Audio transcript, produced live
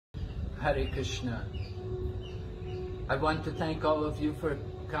Hare Krishna. I want to thank all of you for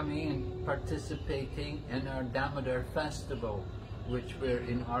coming and participating in our Damodar festival, which we're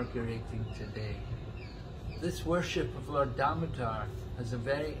inaugurating today. This worship of Lord Damodar has a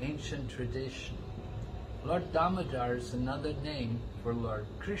very ancient tradition. Lord Damodar is another name for Lord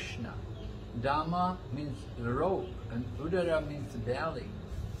Krishna. Dama means rope and Udara means belly.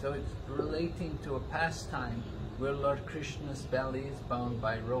 So it's relating to a pastime where Lord Krishna's belly is bound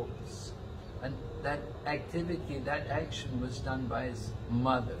by ropes. And that activity, that action was done by his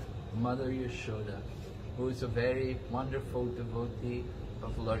mother, Mother Yashoda, who is a very wonderful devotee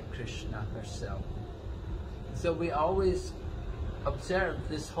of Lord Krishna herself. So we always observe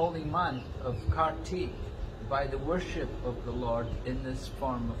this holy month of Kartik by the worship of the Lord in this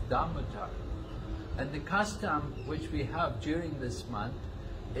form of Damodar. And the custom which we have during this month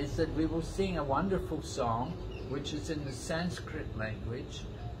is that we will sing a wonderful song which is in the Sanskrit language.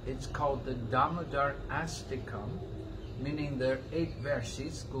 It's called the Damodar Astakam, meaning there are 8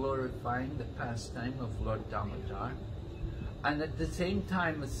 verses glorifying the pastime of Lord Damodar. And at the same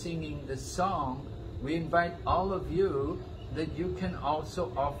time as singing the song, we invite all of you that you can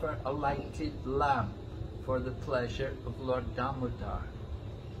also offer a lighted lamp for the pleasure of Lord Damodar.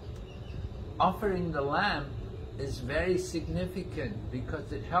 Offering the lamp is very significant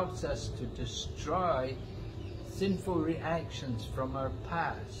because it helps us to destroy sinful reactions from our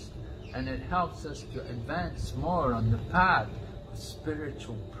past, and it helps us to advance more on the path of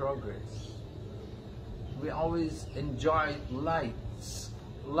spiritual progress. We always enjoy lights.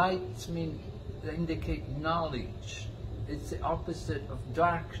 Lights indicate knowledge. It's the opposite of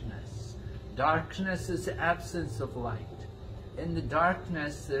darkness. Darkness is the absence of light. In the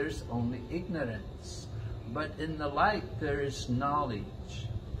darkness there's only ignorance, but in the light there is knowledge.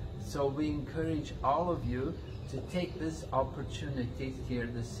 So we encourage all of you to take this opportunity here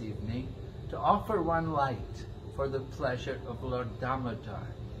this evening to offer one light for the pleasure of Lord Damodar.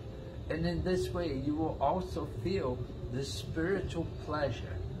 And in this way you will also feel the spiritual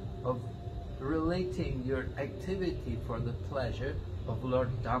pleasure of relating your activity for the pleasure of Lord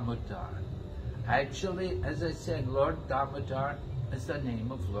Damodar. Actually, as I said, Lord Damodar is the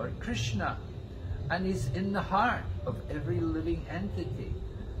name of Lord Krishna, and he's in the heart of every living entity.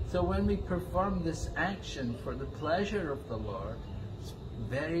 So when we perform this action for the pleasure of the Lord, it's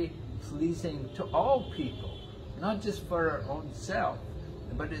very pleasing to all people, not just for our own self,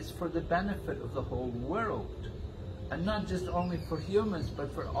 but it's for the benefit of the whole world. And not just only for humans,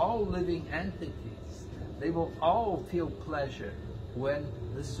 but for all living entities. They will all feel pleasure when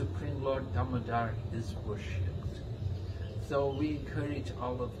the Supreme Lord Damodar is worshipped. So we encourage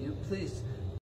all of you, please